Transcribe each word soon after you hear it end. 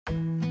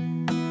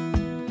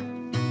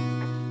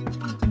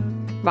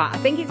Right, I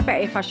think it's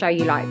better if I show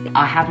you like this.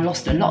 I have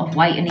lost a lot of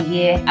weight in a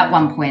year. At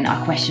one point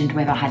I questioned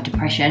whether I had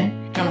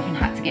depression. Jonathan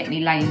had to get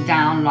me laying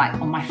down like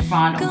on my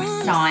front, on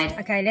my side.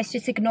 Okay, let's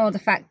just ignore the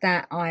fact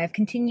that I have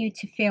continued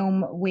to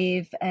film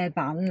with a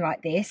bun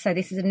like this. So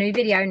this is a new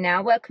video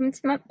now. Welcome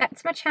to back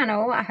to my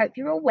channel. I hope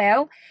you're all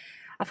well.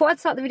 I thought I'd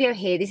start the video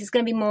here. This is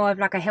going to be more of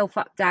like a health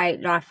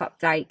update, life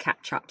update,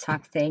 catch up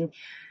type of thing.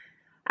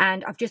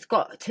 And I've just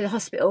got to the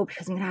hospital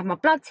because I'm going to have my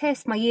blood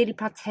test, my yearly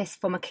blood test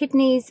for my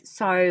kidneys.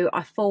 So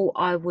I thought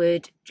I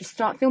would just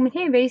start filming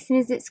here really soon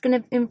as it's going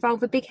to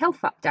involve a big health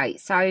update.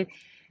 So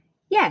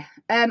yeah,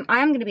 I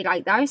am going to be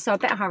late though, so I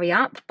better hurry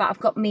up. But I've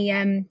got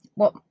me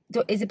what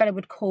Isabella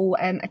would call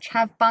a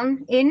chav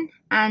bun in,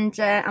 and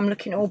I'm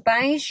looking all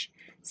beige.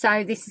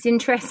 So this is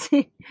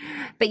interesting.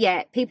 But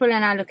yeah, people are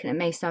now looking at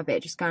me, so I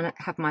better just go and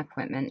have my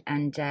appointment.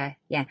 And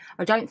yeah,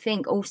 I don't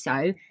think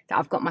also that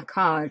I've got my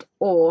card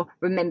or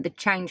remembered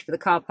change for the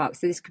car park.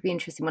 So this could be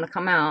interesting. When I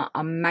come out,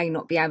 I may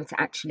not be able to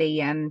actually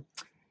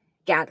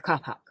get out the car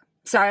park.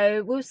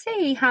 So we'll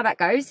see how that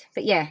goes.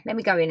 But yeah, let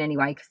me go in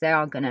anyway, because they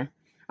are going to...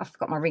 I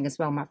forgot my ring as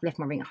well. I've left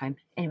my ring at home.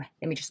 Anyway,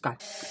 let me just go.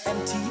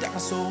 Emptied out my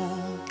soul.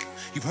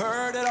 You've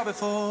heard it all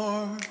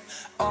before.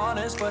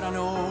 Honest, but I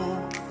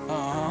know.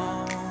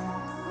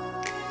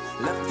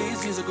 Left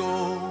these years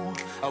ago.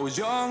 I was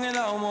young and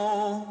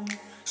almost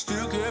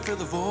still could fill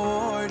the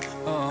void.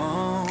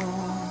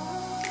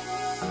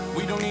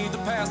 We don't need the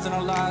past in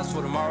our lives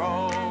for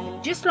tomorrow.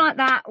 Just like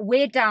that,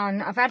 we're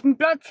done. I've had my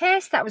blood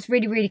test. That was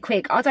really, really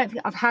quick. I don't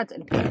think I've had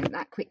an appointment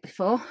that quick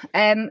before.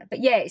 But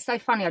yeah, it's so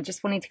funny. I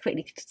just wanted to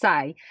quickly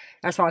say,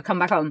 that's why I come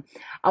back on.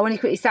 I wanted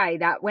to quickly say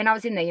that when I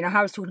was in there, you know how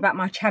I was talking about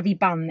my chavvy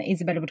bun that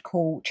Isabella would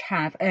call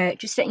chav.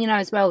 Just letting you know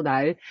as well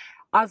though,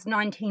 us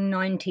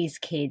 1990s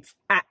kids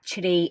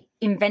actually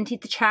invented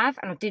the chav,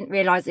 and I didn't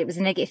realise it was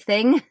a negative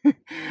thing.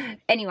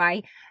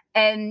 Anyway,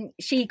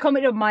 she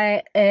commented on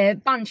my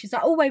bun. She's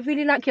like, oh, I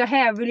really like your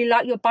hair, I really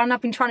like your bun,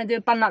 I've been trying to do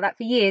a bun like that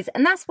for years.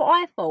 And that's what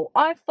I thought.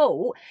 I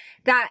thought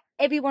that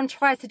everyone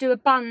tries to do a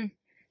bun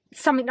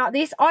something like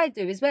this. I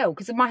do as well,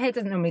 because my hair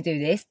doesn't normally do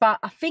this, but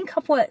I think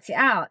I've worked it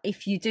out.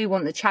 If you do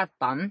want the chav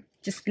bun,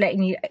 just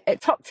letting you, a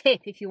top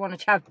tip if you want a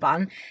chav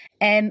bun,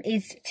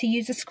 is to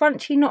use a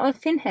scrunchie, not a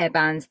thin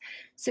hairband.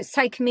 So it's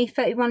taken me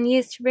 31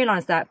 years to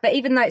realise that. But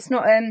even though it's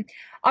not, I'm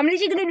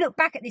literally going to look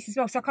back at this as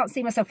well, so I can't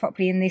see myself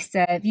properly in this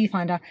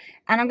viewfinder.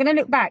 And I'm going to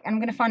look back and I'm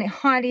going to find it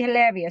highly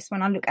hilarious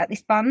when I look at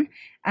this bun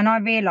and I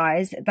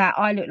realise that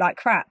I look like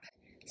crap.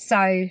 So,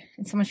 and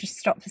someone's just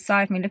stopped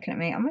beside me looking at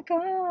me. Oh my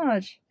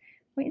God,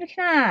 what are you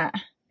looking at?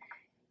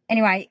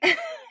 Anyway,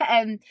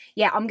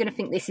 yeah, I'm going to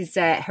think this is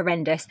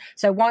horrendous.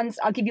 So once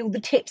I give you all the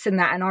tips and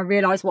that and I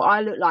realise what I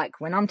look like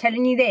when I'm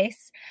telling you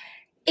this,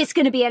 it's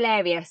going to be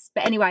hilarious.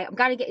 But anyway, I'm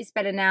going to get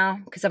Isabella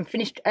now because I'm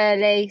finished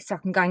early, so I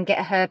can go and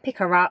get her, pick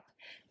her up,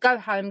 go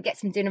home, get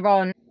some dinner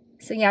on.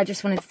 So yeah, I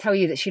just wanted to tell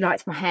you that she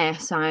liked my hair,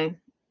 so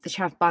the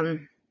chav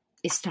bun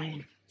is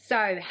staying.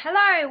 So,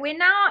 hello, we're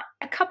now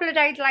a couple of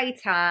days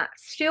later,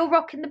 still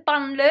rocking the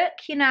bun look,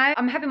 you know.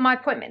 I'm having my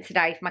appointment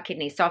today for my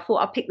kidneys, so I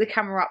thought I'd pick the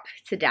camera up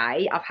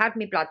today. I've had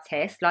my blood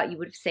test, like you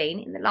would have seen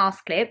in the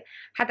last clip.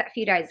 Had that a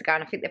few days ago,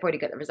 and I think they've already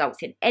got the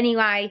results in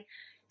anyway.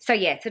 So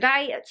yeah,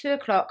 today at 2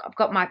 o'clock, I've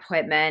got my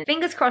appointment.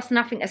 Fingers crossed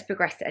nothing has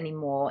progressed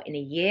anymore in a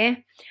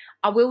year.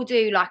 I will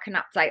do like an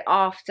update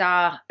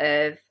after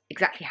of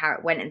exactly how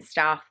it went and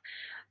stuff.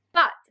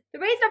 But the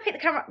reason I picked the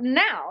camera up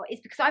now is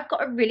because I've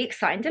got a really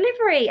exciting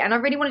delivery and I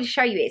really wanted to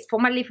show you it. It's for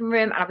my living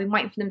room and I've been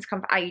waiting for them to come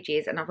for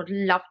ages and I would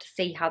love to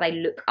see how they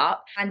look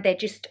up. And they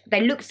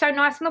look so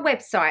nice on the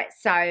website,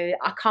 so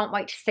I can't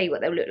wait to see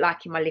what they'll look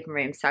like in my living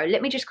room. So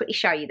let me just quickly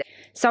show you them.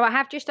 So I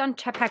have just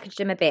unpackaged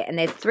them a bit and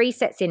there's 3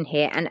 sets in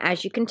here, and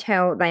as you can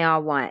tell, they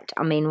are white.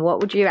 I mean,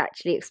 what would you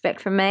actually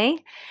expect from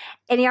me?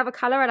 Any other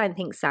colour? I don't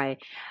think so.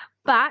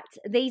 But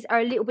these are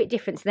a little bit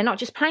different. So they're not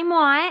just plain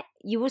white.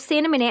 You will see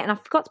in a minute. And I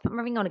forgot to put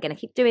my ring on again. I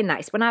keep doing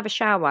that. It's when I have a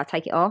shower, I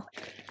take it off.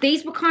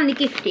 These were kindly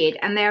gifted.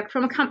 And they're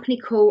from a company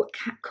called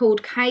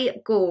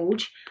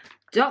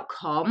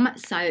kgorge.com.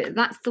 So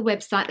that's the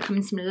website. They come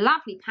in some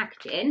lovely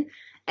packaging.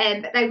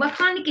 But they were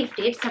kindly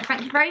gifted. So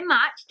thank you very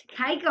much to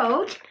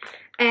kgorge.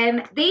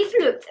 These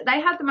looked,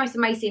 they had the most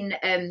amazing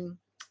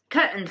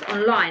curtains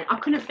online. I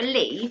couldn't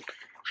believe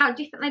how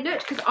different they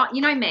looked, because you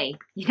know me.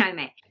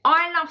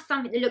 I love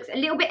something that looks a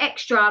little bit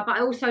extra, but I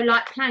also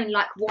like plain,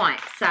 like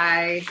white. So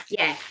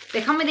yeah,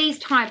 they come with these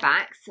tie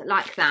backs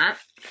like that,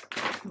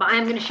 but I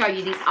am going to show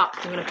you these up,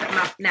 so I'm going to put them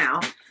up now.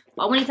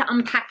 But I wanted to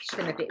unpackage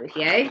them a bit with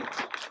you.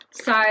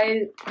 So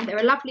they're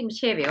a lovely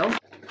material.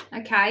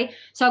 Okay,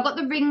 so I've got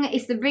the ring.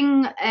 It's the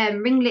ring the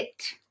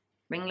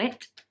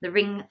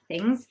ring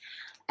things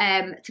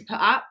to put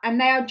up, and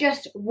they are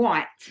just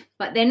white,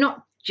 but they're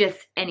not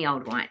just any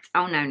old white.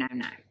 Oh no, no,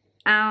 no.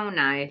 Oh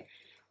no,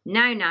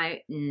 no, no,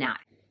 no.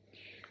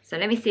 So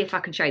let me see if I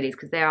can show you these,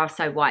 because they are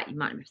so white you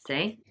might not be able to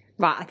see.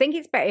 Right, I think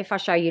it's better if I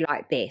show you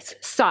like this.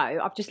 So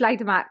I've just laid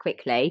them out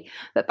quickly,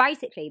 but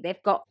basically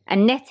they've got a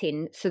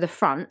netting to the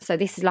front. So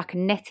this is like a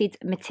netted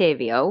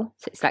material,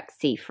 so it's like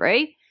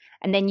see-through.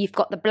 and then you've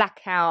got the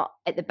blackout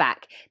at the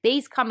back.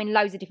 These come in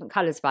loads of different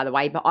colours, by the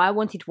way, but I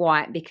wanted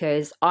white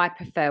because I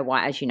prefer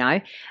white, as you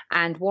know,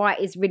 and white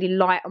is really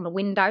light on the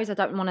windows. I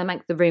don't want to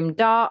make the room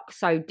dark,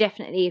 so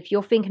definitely if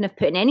you're thinking of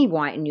putting any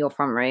white in your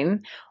front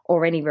room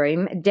or any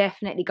room,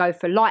 definitely go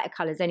for lighter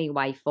colours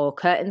anyway for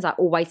curtains. I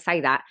always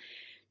say that,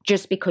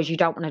 just because you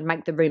don't want to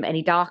make the room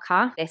any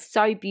darker. They're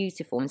so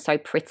beautiful and so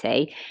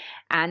pretty,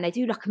 and they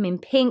do like them in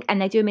pink, and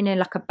they do them in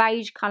like a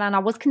beige colour, and I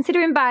was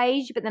considering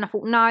beige, but then I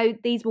thought no,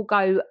 these will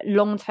go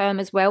long term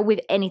as well with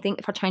anything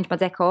if I change my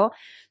decor.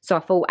 So I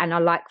thought, and I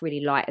like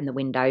really light in the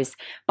windows,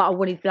 but I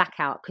wanted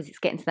blackout because it's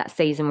getting to that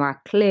season where I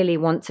clearly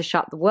want to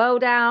shut the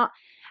world out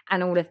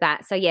and all of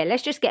that. So yeah,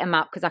 let's just get them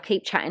up because I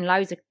keep chatting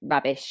loads of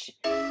rubbish.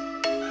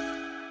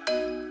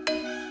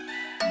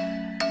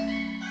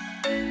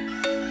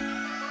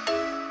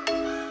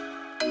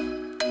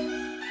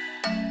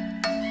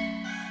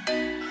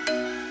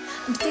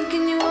 I'm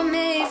thinking you were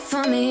made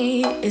for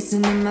me.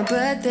 Isn't it my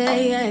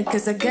birthday yet?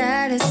 Cause I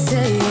gotta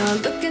say, you're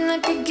looking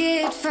like a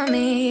gift for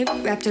me.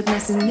 Wrapped up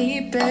nice and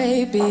neat,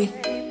 baby.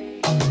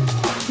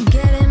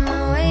 Get in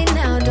my way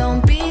now,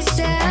 don't be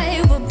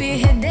shy. We'll be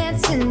here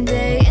dancing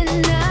day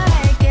and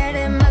night. Get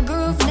in my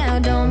groove now,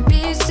 don't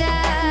be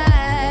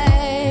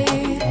shy.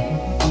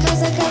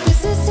 Cause I got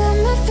this list of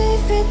my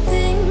favorite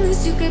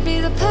things. You could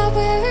be the part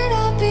where it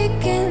all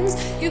begins.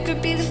 You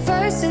could be the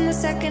first and the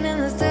second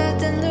and the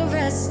third and the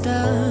rest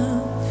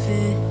of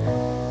it.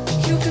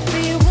 You could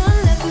be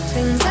one of the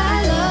things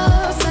I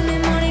love. Sunday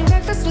morning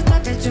breakfast with my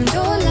bedroom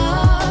door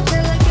locked.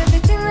 I like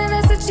everything that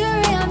has a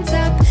cherry on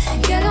top.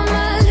 Get on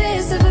my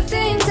list of the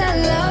things I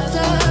love,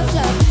 love,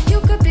 love. You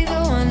could be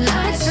the one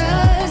I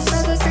trust.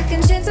 All the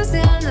second chances,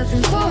 they are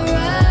nothing for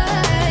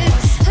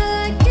us.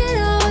 I like it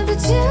all with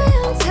the cherry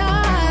on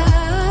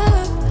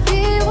top.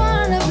 Be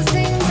one of the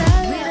things I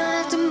love. We don't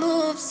have to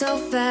move so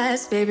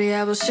fast, baby,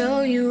 I will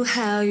show you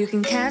how you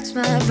can catch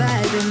my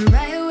vibe. And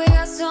right here we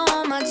got so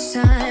much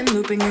time,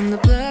 looping in the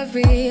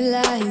blurry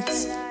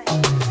lights.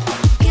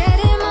 Get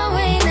in my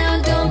way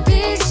now, don't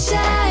be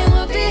shy.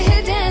 We'll be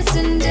here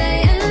dancing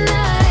day and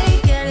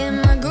night. Get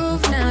in my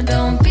groove now,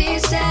 don't be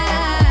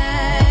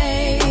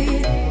shy.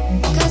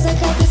 Cause I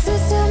got this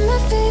list of my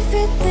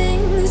favorite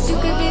things. You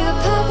could be the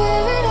part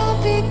where it all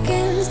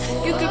begins.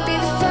 You could be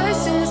the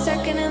first and the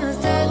second and the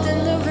third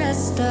and the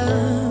rest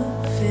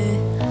of it.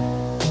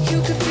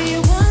 You could be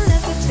one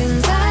of the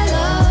things I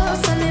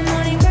love. Sunday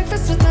morning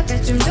breakfast with my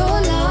bedroom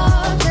door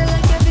locked. I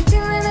like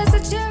everything that has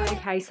a cherry.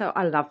 Okay, so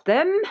I love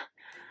them.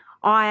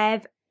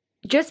 I've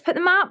just put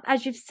them up,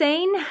 as you've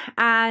seen,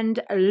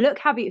 and look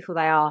how beautiful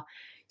they are.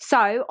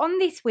 So on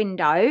this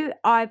window,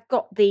 I've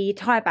got the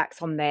tie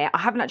backs on there. I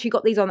haven't actually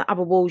got these on the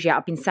other walls yet.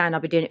 I've been saying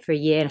I've been doing it for a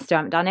year and I still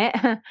haven't done it.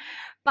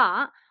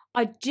 But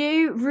I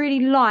do really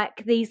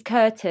like these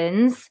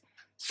curtains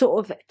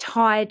sort of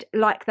tied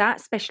like that,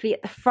 especially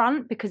at the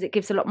front, because it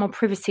gives a lot more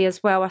privacy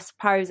as well, I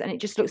suppose, and it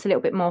just looks a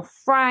little bit more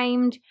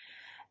framed.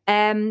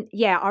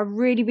 Yeah, I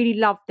really, really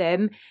love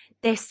them.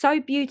 They're so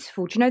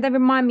beautiful. Do you know, they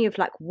remind me of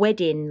like a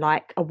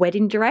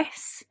wedding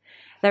dress.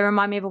 They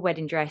remind me of a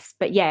wedding dress.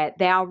 But yeah,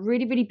 they are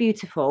really, really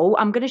beautiful.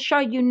 I'm going to show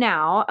you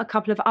now a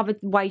couple of other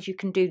ways you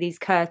can do these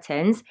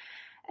curtains.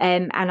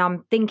 And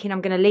I'm thinking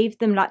I'm going to leave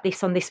them like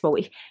this on this wall.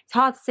 It's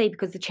hard to see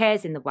because the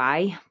chair's in the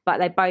way, but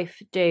they both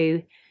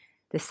do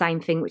the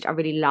same thing, which I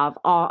really love.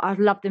 Oh, I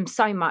love them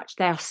so much.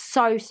 They are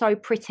so, so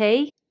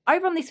pretty.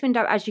 Over on this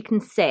window, as you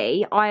can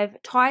see,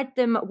 I've tied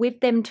them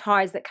with them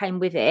ties that came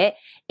with it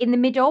in the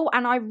middle,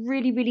 and I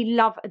really, really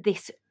love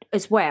this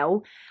as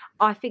well.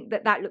 I think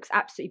that that looks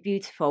absolutely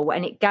beautiful,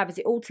 and it gathers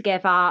it all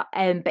together,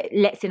 but it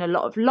lets in a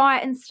lot of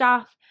light and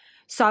stuff.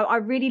 So I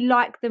really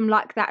like them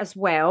like that as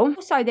well.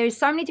 Also, there's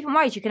so many different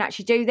ways you can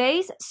actually do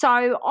these.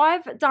 So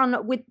I've done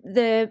with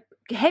the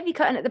heavy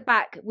curtain at the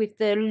back with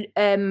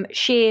the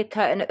sheer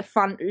curtain at the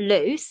front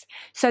loose,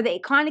 so that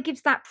it kind of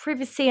gives that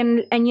privacy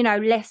and you know,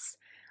 less,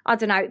 I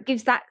don't know, it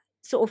gives that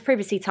sort of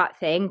privacy type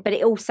thing, but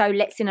it also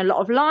lets in a lot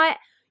of light.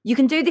 You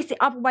can do this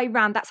the other way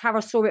around. That's how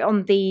I saw it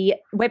on the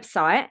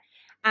website.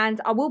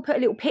 And I will put a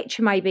little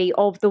picture maybe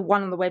of the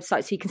one on the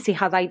website so you can see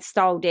how they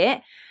styled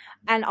it.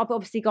 And I've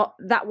obviously got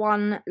that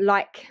one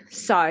like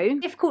so.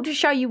 Difficult to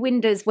show you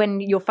windows when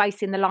you're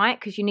facing the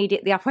light because you need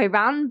it the other way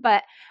around,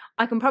 but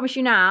I can promise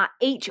you now,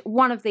 each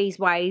one of these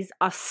ways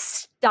are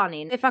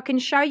stunning. If I can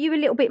show you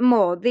a little bit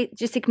more,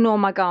 just ignore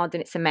my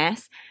garden, it's a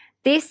mess.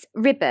 This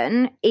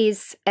ribbon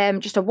is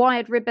just a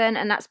wired ribbon,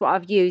 and that's what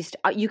I've used.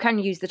 You can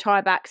use the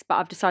tie backs, but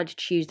I've decided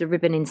to use the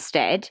ribbon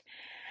instead.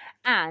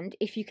 And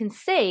if you can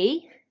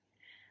see,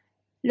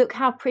 look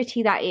how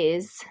pretty that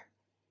is.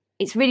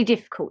 It's really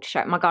difficult to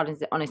show. My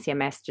garden's honestly a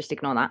mess, just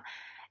ignore that.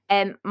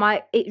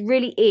 It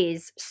really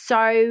is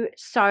so,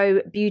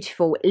 so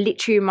beautiful. It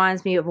literally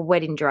reminds me of a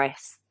wedding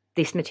dress,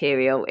 this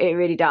material. It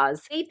really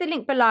does. Leave the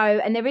link below,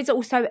 and there is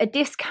also a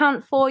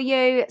discount for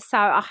you, so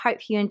I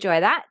hope you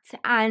enjoy that.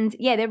 And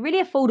yeah, they're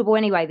really affordable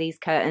anyway, these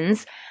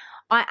curtains.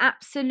 I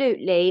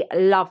absolutely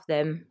love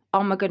them.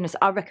 Oh my goodness,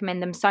 I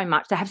recommend them so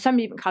much. They have so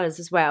many different colours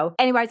as well.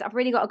 Anyways, I've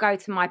really got to go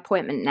to my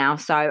appointment now,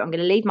 so I'm going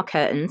to leave my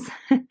curtains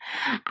and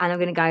I'm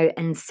going to go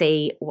and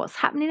see what's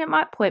happening at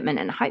my appointment,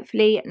 and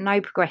hopefully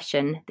no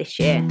progression this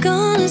year.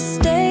 Gonna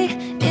stay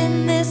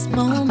in this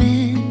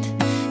moment,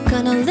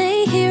 gonna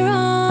lay here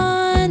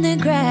on the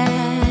grass.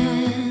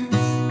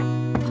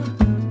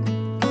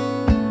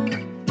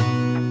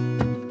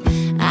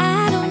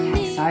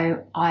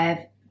 So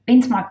I've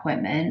been to my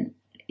appointment.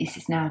 This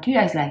is now 2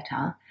 days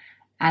later,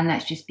 and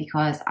that's just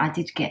because I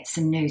did get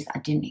some news that I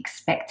didn't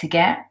expect to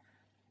get.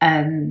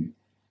 I'm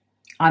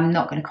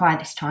not going to cry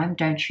this time,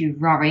 don't you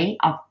worry.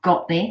 I've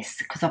got this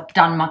because I've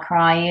done my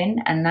crying,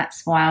 and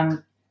that's why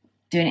I'm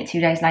doing it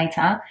 2 days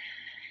later.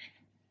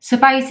 So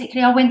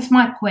basically, I went to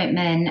my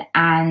appointment,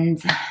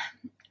 and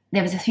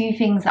there was a few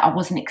things that I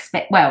wasn't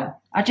expecting. Well,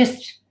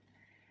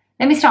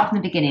 let me start from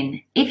the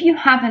beginning. If you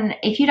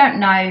don't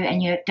know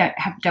and you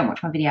don't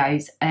watch my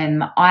videos,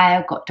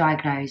 I got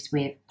diagnosed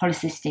with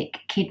Polycystic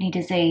Kidney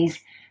Disease,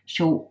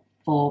 short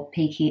for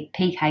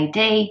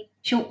PKD.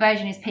 Short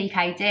version is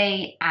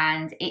PKD,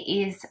 and it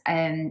is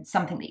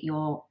something that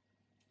you're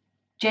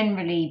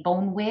generally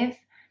born with.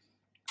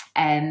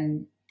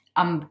 I'm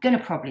going to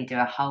probably do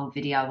a whole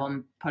video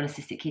on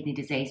Polycystic Kidney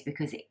Disease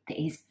because it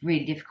is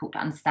really difficult to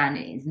understand.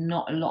 It is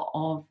not a lot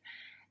of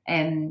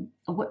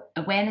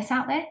awareness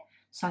out there.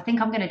 So I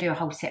think I'm going to do a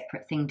whole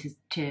separate thing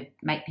to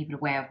make people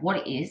aware of what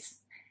it is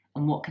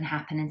and what can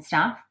happen and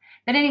stuff.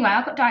 But anyway,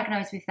 I got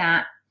diagnosed with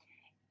that,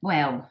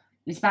 well,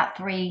 it was about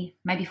 3,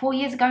 maybe 4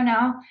 years ago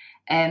now.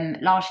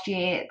 Last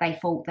year, they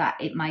thought that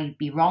it may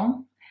be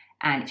wrong,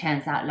 and it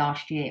turns out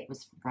last year it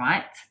was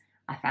right.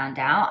 I found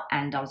out,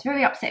 and I was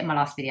very upset in my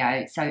last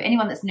video. So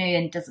anyone that's new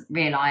and doesn't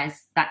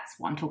realise, that's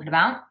what I'm talking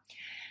about.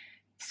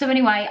 So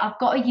anyway, I've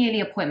got a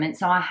yearly appointment.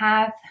 So I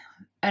have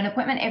an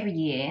appointment every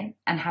year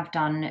and have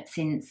done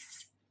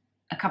since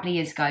a couple of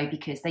years ago,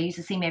 because they used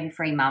to see me every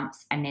 3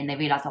 months, and then they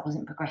realised I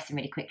wasn't progressing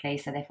really quickly.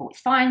 So they thought,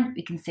 it's fine,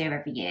 we can see her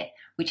every year,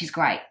 which is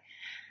great.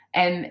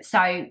 So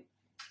I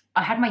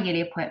had my yearly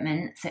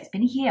appointment. So it's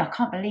been a year. I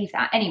can't believe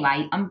that.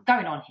 Anyway, I'm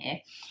going on here.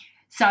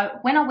 So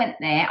when I went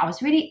there, I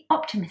was really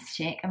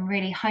optimistic and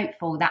really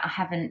hopeful that I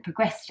haven't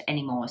progressed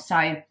anymore.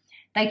 So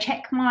they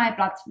check my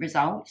blood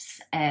results,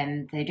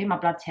 they do my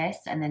blood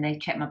test, and then they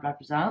check my blood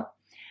result.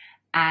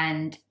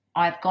 And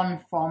I've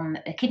gone from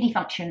a kidney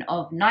function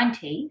of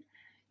 90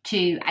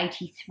 to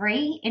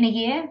 83 in a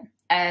year.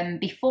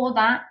 Before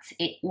that,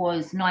 it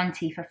was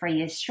 90 for 3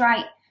 years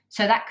straight.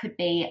 So that could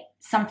be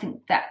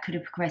something that could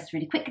have progressed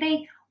really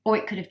quickly, or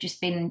it could have just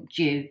been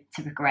due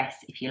to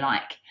progress, if you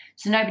like.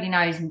 So nobody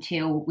knows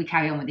until we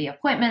carry on with the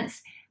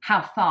appointments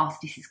how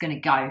fast this is going to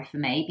go for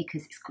me,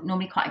 because it's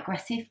normally quite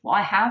aggressive what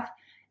I have,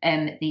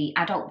 the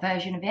adult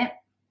version of it.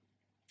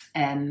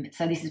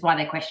 So this is why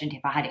they questioned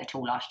if I had it at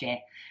all last year.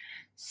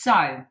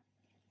 So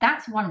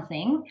that's one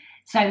thing.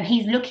 So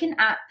he's looking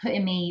at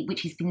putting me,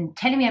 which he's been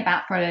telling me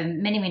about for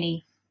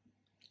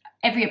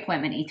every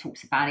appointment he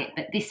talks about it,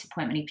 but this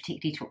appointment he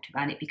particularly talked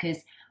about it because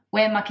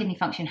where my kidney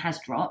function has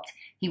dropped,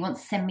 he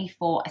wants to send me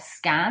for a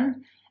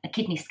scan, a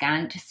kidney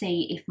scan, to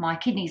see if my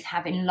kidneys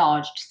have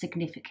enlarged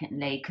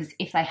significantly, because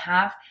if they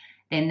have,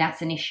 then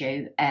that's an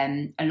issue,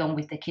 along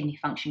with the kidney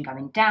function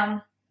going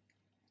down.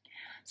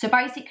 So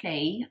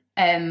basically,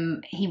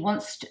 he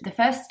wants the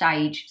first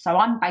stage, so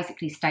I'm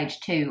basically stage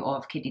 2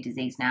 of kidney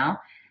disease now,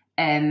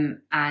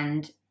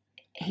 and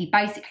he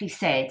basically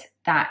said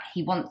that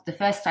he wants the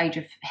first stage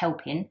of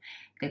helping,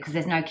 because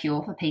there's no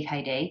cure for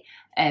PKD,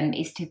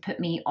 is to put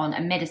me on a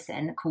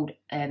medicine called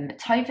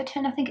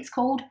Tovatin, I think it's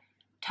called.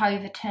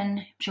 Tovatin,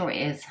 I'm sure it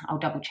is. I'll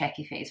double check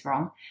if it is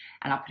wrong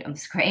and I'll put it on the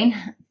screen.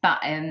 But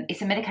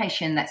it's a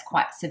medication that's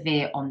quite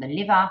severe on the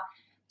liver.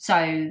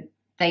 So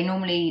they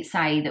normally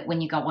say that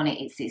when you go on it,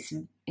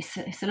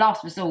 it's a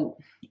last resort.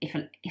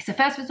 It's a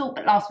first resort,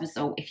 but last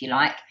resort, if you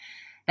like.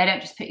 They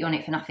don't just put you on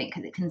it for nothing,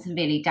 because it can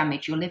severely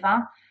damage your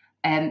liver.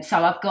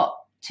 So I've got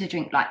to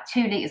drink like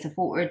 2 litres of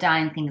water a day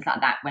and things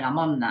like that when I'm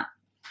on that.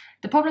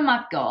 The problem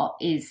I've got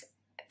is,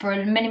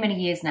 for many, many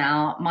years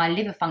now, my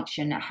liver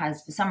function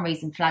has for some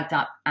reason flagged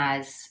up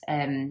as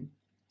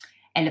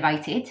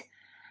elevated,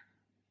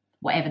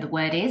 whatever the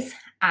word is.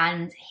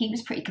 And he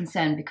was pretty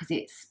concerned because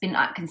it's been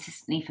like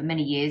consistently for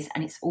many years,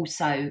 and it's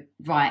also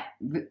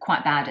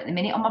quite bad at the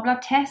minute on my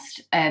blood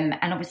test. And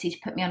obviously to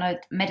put me on a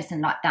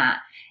medicine like that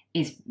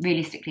is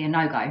realistically a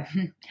no-go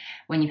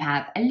when you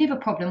have a liver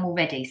problem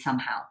already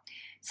somehow.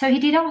 So he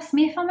did ask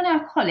me if I'm an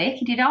alcoholic,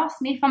 he did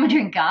ask me if I'm a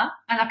drinker,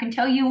 and I can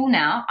tell you all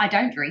now, I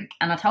don't drink,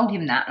 and I told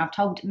him that, and I've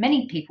told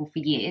many people for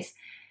years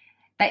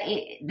that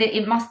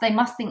they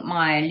must think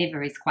my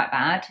liver is quite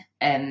bad.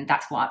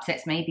 That's what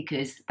upsets me,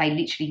 because they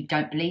literally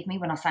don't believe me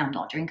when I say I'm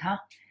not a drinker.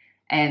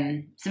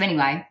 So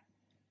anyway,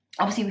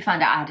 obviously we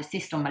found out I had a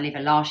cyst on my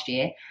liver last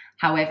year.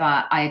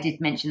 However, I did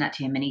mention that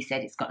to him, and he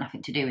said it's got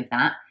nothing to do with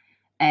that.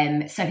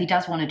 So he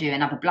does want to do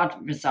another blood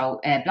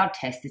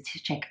test to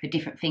check for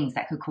different things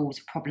that could cause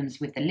problems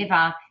with the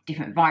liver,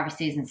 different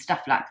viruses and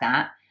stuff like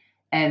that.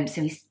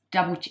 So he's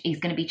he's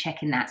going to be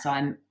checking that. So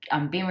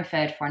I'm being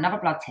referred for another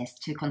blood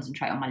test to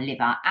concentrate on my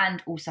liver,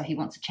 and also he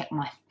wants to check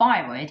my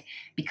thyroid,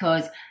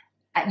 because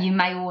you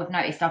may all have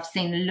noticed I've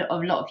seen a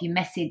lot of you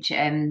message,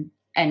 and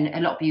a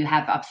lot of you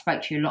have. I've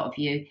spoke to a lot of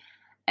you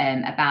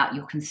about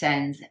your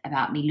concerns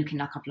about me looking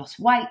like I've lost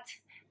weight,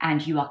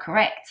 and you are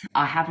correct.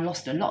 I have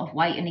lost a lot of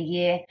weight in a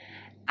year,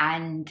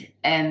 and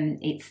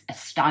it's a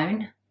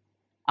stone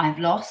I've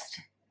lost.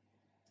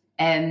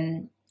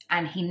 And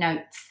he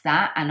notes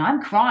that, and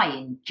I'm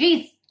crying.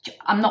 Jeez,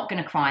 I'm not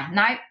going to cry.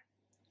 No.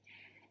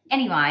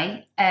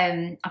 Anyway,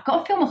 I've got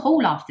to film a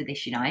haul after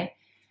this, you know.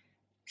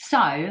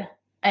 So,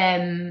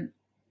 I've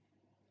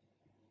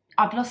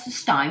lost a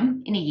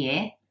stone in a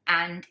year,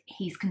 and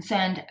he's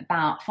concerned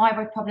about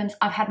thyroid problems.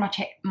 I've had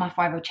my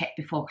thyroid checked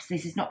before, because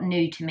this is not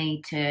new to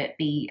me to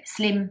be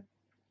slim.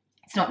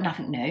 It's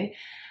nothing new.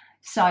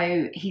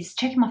 So he's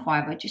checking my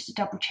thyroid just to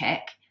double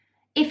check.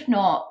 If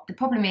not, the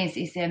problem is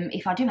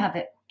if I do have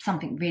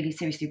something really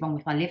seriously wrong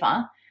with my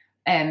liver,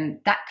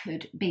 that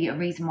could be a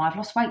reason why I've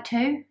lost weight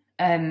too.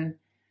 And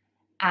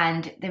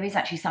there is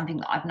actually something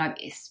that I've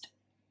noticed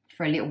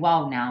for a little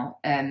while now.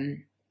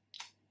 In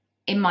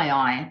my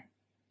eye,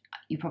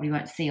 you probably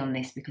won't see on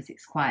this because it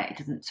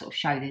doesn't sort of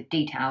show the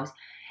details.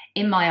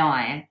 In my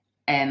eye,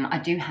 I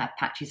do have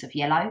patches of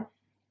yellow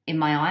in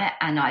my eye,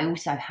 and I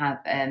also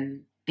have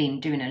been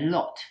doing a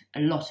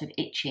lot of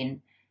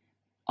itching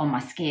on my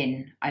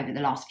skin over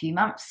the last few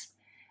months.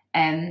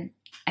 And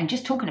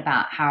just talking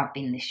about how I've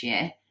been this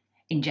year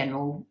in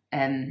general,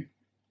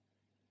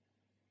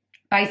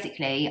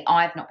 basically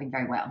I've not been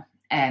very well.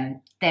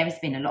 There has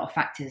been a lot of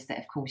factors that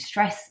have caused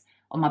stress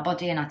on my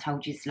body, and I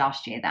told you this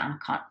last year that I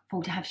can't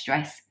afford to have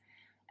stress.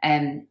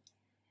 I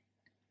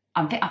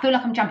feel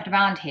like I'm jumping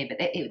around here, but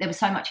there was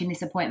so much in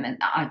this appointment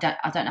that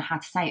I don't know how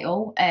to say it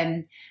all.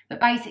 But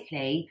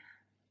basically,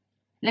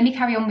 let me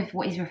carry on with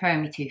what he's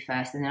referring me to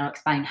first, and then I'll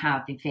explain how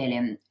I've been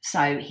feeling.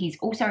 So he's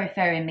also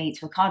referring me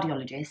to a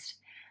cardiologist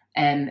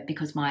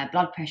because my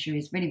blood pressure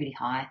is really, really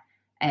high.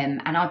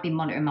 And I've been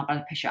monitoring my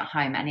blood pressure at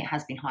home, and it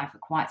has been high for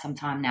quite some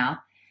time now.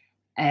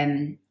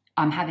 I'm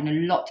having a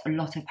lot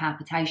of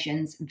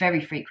palpitations,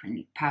 very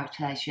frequent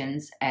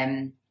palpitations.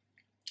 And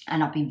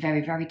I've been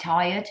very, very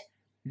tired,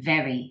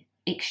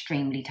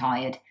 extremely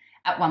tired.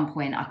 At one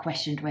point, I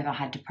questioned whether I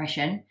had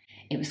depression.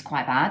 It was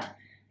quite bad.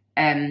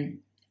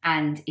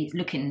 And it's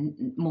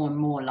looking more and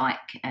more like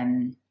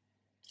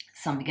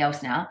something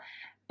else now.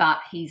 But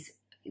he's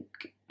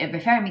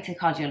referring me to a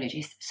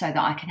cardiologist so that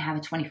I can have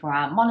a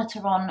 24-hour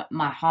monitor on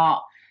my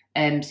heart.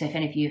 So if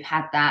any of you have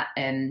had that,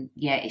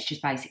 yeah, it's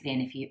just basically,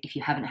 and if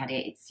you haven't had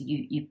it, it's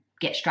you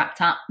get strapped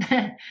up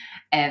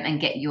and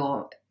get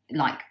your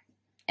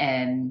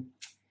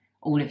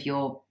all of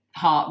your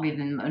heart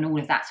rhythm and all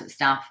of that sort of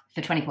stuff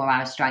for 24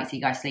 hours straight, so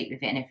you go to sleep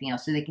with it and everything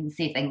else, so they can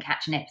see if they can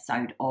catch an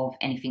episode of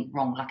anything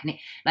wrong, like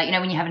you know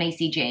when you have an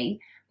ECG.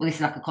 Well, this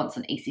is like a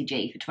constant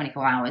ECG for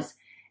 24 hours,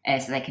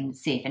 so they can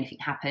see if anything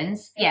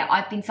happens. Yeah,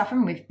 I've been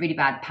suffering with really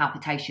bad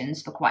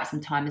palpitations for quite some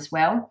time as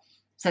well,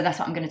 so that's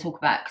what I'm going to talk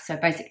about. So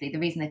basically, the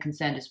reason they're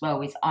concerned as well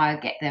is I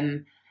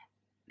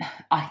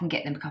can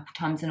get them a couple of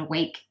times in a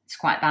week. It's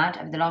quite bad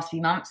over the last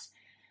few months.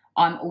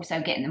 I'm also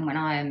getting them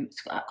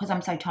because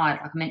I'm so tired,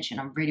 like I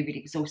mentioned, I'm really, really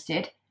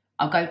exhausted.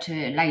 I'll go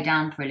to lay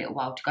down for a little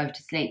while to go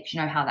to sleep.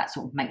 You know how that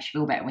sort of makes you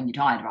feel better when you're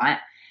tired, right?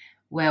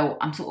 Well,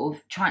 I'm sort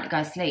of trying to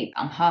go to sleep.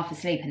 I'm half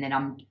asleep, and then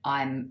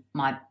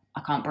I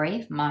can't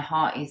breathe. My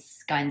heart is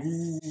going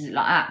zzz,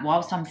 like that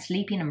whilst I'm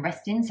sleeping and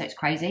resting, so it's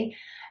crazy.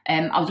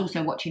 I was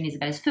also watching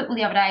Isabella's football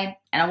the other day,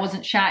 and I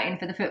wasn't shouting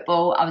for the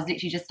football. I was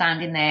literally just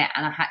standing there,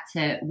 and I had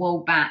to wall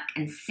back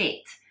and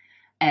sit.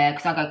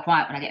 Because I go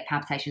quiet when I get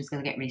palpitations because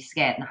I get really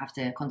scared and I have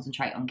to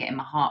concentrate on getting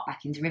my heart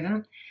back into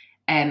rhythm.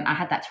 I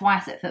had that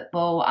twice at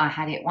football. I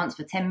had it once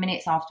for 10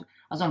 minutes after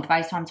I was on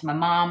FaceTime to my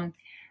mum,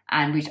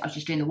 and I was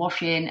just doing the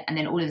washing, and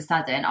then all of a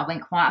sudden I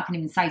went quiet. I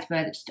couldn't even say to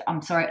her,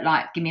 I'm sorry,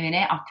 like, give me a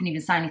minute. I couldn't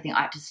even say anything.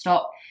 I had to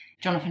stop.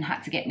 Jonathan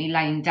had to get me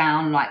laying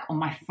down, like on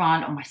my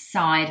front, on my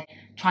side,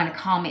 trying to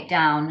calm it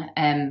down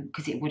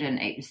because it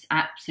was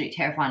absolutely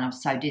terrifying. I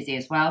was so dizzy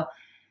as well.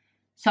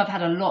 So I've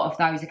had a lot of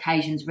those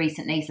occasions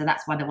recently. So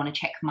that's why they want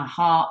to check my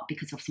heart,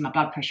 because obviously my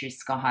blood pressure is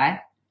sky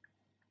high.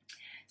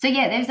 So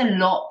yeah, there's a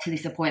lot to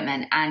this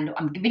appointment, and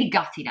I'm really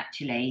gutted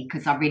actually,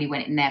 because I really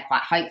went in there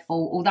quite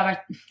hopeful. Although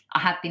I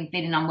have been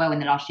feeling unwell in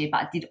the last year,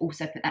 but I did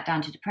also put that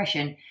down to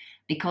depression,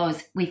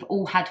 because we've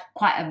all had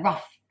quite a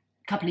rough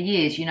couple of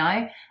years, you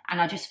know,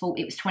 and I just thought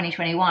it was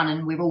 2021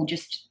 and we're all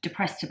just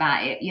depressed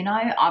about it, you know.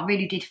 I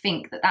really did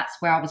think that that's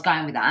where I was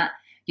going with that.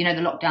 You know,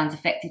 the lockdowns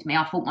affected me.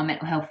 I thought my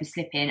mental health was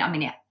slipping. I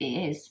mean, it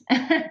is.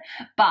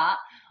 But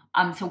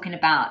I'm talking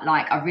about,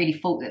 like, I really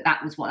thought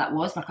that was what that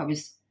was. Like, I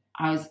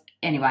was,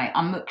 anyway,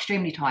 I'm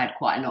extremely tired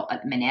quite a lot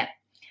at the minute.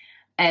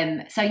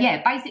 So,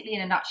 yeah, basically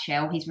in a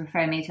nutshell, he's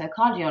referring me to a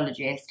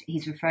cardiologist.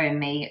 He's referring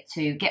me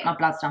to get my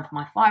bloods done for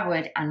my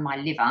thyroid and my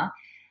liver.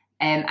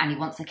 And he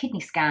wants a kidney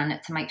scan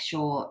to make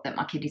sure that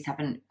my kidneys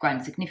haven't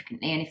grown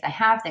significantly. And if they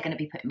have, they're going to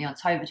be putting me on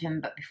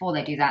Tovatum. But before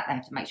they do that, they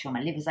have to make sure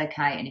my liver's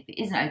okay. And if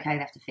it isn't okay, they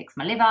have to fix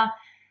my liver.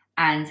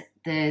 And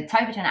the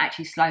Tovagen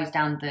actually slows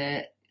down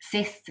the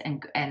cysts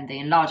and the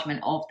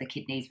enlargement of the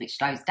kidneys, which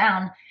slows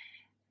down.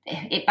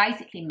 It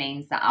basically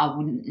means that I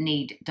wouldn't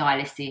need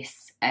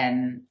dialysis.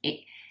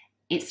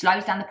 It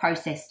slows down the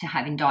process to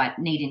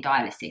needing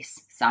dialysis.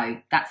 So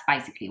that's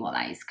basically what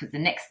that is. Because the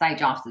next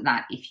stage after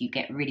that, if you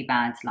get really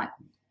bad, like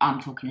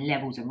I'm talking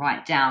levels are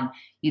right down,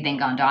 you then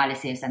go on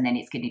dialysis and then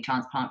it's kidney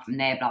transplant from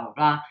there, blah, blah,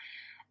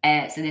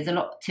 blah. So there's a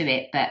lot to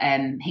it, but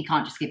he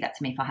can't just give that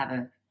to me if I have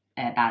a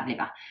bad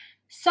liver.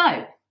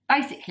 So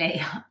basically,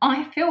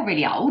 I feel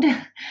really old and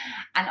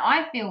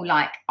I feel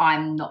like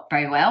I'm not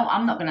very well.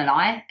 I'm not going to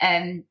lie.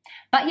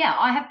 But yeah,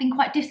 I have been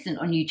quite distant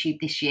on YouTube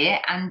this year,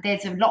 and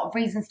there's a lot of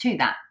reasons to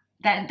that.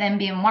 Them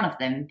being one of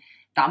them,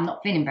 that I'm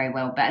not feeling very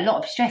well, but a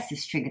lot of stress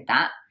has triggered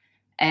that.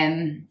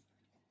 And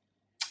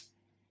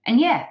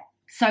yeah,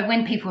 so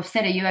when people have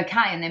said, are you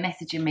okay? And they're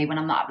messaging me when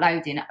I'm not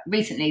uploading.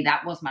 Recently,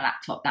 that was my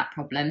laptop, that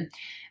problem.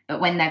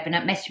 But when they've been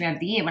messaging me over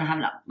the year, when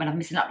I'm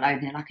missing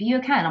uploading, they're like, are you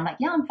okay? And I'm like,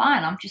 yeah, I'm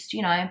fine. I'm just,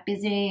 you know,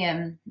 busy.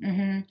 I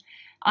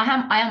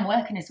am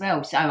working as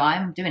well, so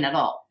I'm doing a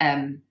lot.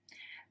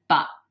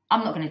 But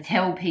I'm not going to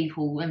tell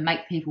people and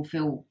make people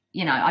feel,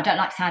 you know, I don't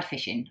like sad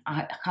fishing.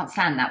 I can't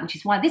stand that, which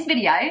is why this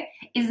video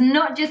is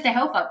not just a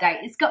health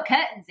update. It's got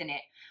curtains in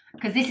it,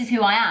 because this is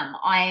who I am.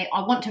 I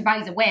want to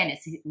raise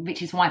awareness,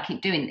 which is why I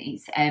keep doing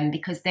these,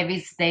 because there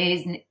is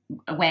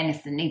awareness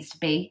that needs to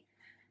be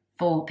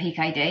for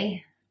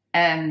PKD.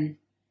 And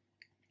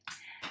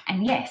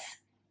yes,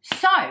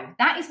 so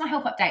that is my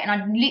health update, and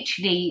I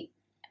literally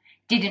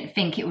didn't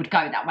think it would go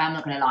that way. I'm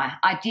not going to lie.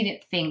 I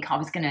didn't think I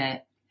was going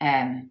to,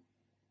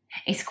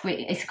 it's quite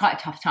a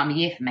tough time of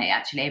year for me,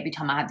 actually. Every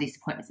time I have these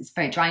appointments, it's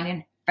very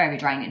draining, very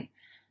draining.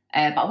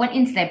 But I went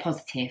into there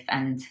positive,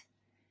 and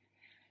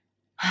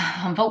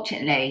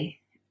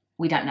unfortunately,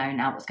 we don't know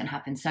now what's going to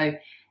happen. So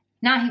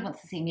now he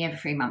wants to see me every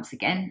 3 months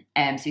again.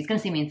 So he's going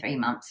to see me in 3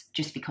 months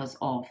just because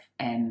of,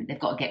 they've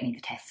got to get me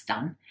the tests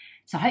done.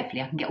 So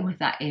hopefully I can get all of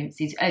that.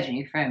 He's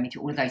urgently referring me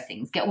to all of those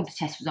things, get all the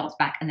test results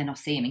back, and then I'll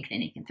see him in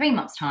clinic in 3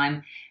 months'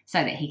 time so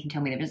that he can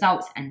tell me the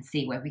results and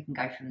see where we can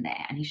go from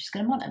there. And he's just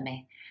going to monitor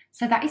me.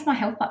 So that is my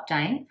health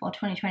update for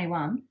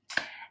 2021.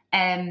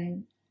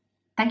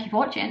 Thank you for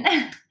watching.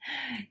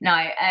 No,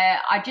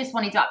 I just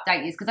wanted to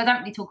update you because I don't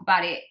really talk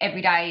about it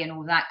every day and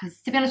all that, because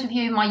to be honest with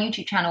you, my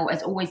YouTube channel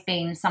has always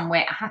been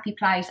somewhere a happy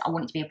place. I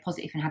want it to be a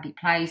positive and happy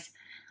place.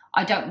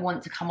 I don't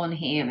want to come on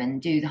here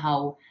and do the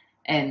whole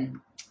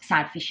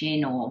sad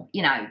fishing or,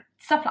 you know,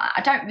 stuff like that.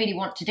 I don't really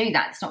want to do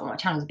that. It's not what my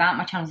channel's about.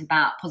 My channel's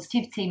about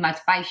positivity,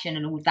 motivation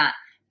and all of that.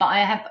 But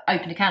I have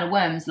opened a can of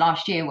worms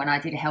last year when I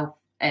did a health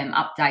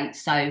update,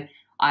 so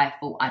I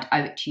thought I'd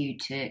owe it to you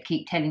to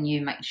keep telling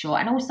you, making sure.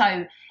 And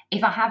also,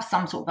 if I have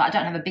some sort of, I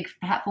don't have a big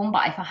platform,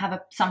 but if I have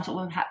some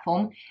sort of a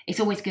platform, it's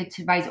always good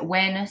to raise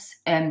awareness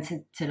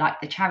to like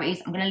the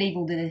charities. I'm going to leave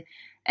all the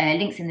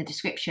links in the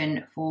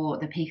description for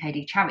the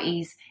PKD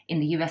charities in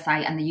the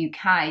USA and the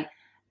UK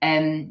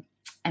and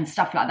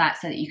stuff like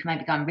that, so that you can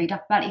maybe go and read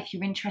up about it if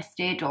you're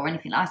interested or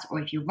anything like that, or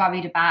if you're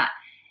worried about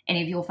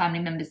any of your family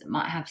members that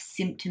might have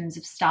symptoms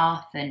of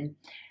stuff. And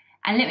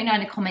let me know in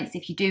the comments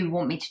if you do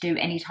want me to do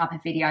any type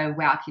of video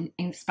where I can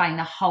explain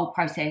the whole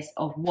process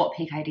of what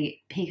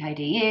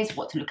PKD is,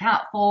 what to look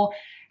out for,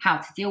 how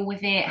to deal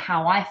with it,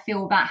 how I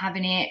feel about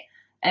having it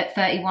at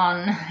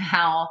 31,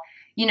 how,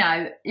 you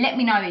know, let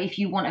me know if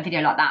you want a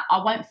video like that.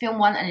 I won't film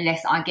one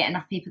unless I get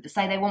enough people that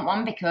say they want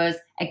one, because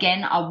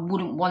again, I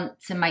wouldn't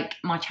want to make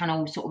my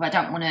channel sort of, I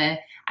don't want to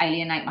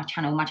alienate my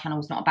channel. My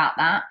channel's not about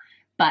that.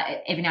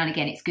 But every now and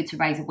again, it's good to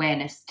raise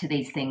awareness to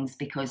these things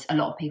because a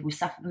lot of people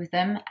suffer with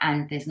them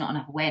and there's not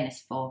enough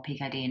awareness for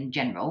PKD in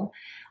general.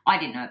 I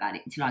didn't know about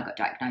it until I got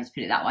diagnosed,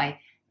 put it that way.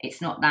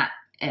 It's not that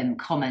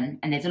common,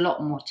 and there's a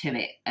lot more to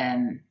it,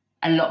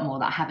 a lot more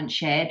that I haven't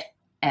shared.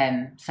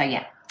 So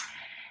yeah.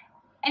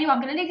 Anyway,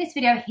 I'm going to leave this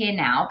video here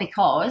now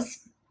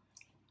because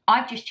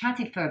I've just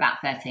chatted for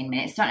about 13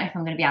 minutes. Don't know if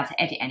I'm going to be able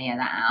to edit any of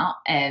that out.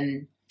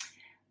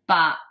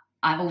 But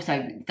I've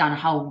also done a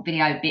whole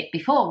video bit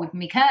before with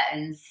me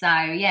curtains. So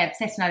yeah,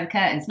 obsessing over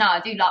curtains. No, I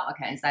do like my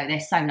curtains though. They're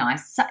so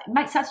nice. So, it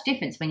makes such a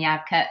difference when you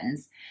have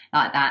curtains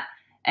like that.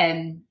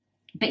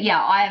 But yeah,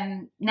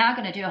 I'm now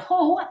going to do a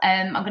haul.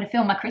 I'm going to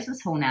film my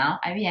Christmas haul now.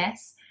 Oh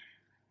yes.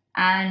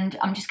 And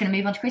I'm just going to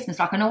move on to Christmas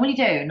like I normally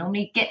do. I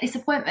normally get this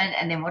appointment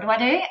and then what do?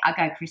 I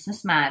go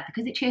Christmas mad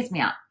because it cheers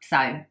me up. So,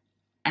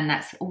 and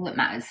that's all that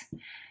matters.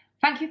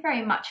 Thank you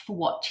very much for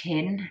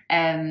watching.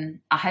 I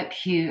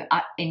hope you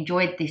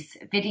enjoyed this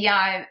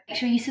video. Make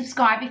sure you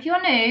subscribe if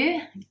you're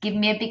new. Give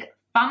me a big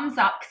thumbs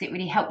up because it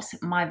really helps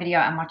my video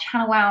and my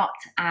channel out.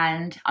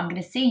 And I'm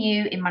going to see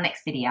you in my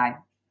next video.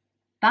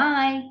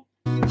 Bye.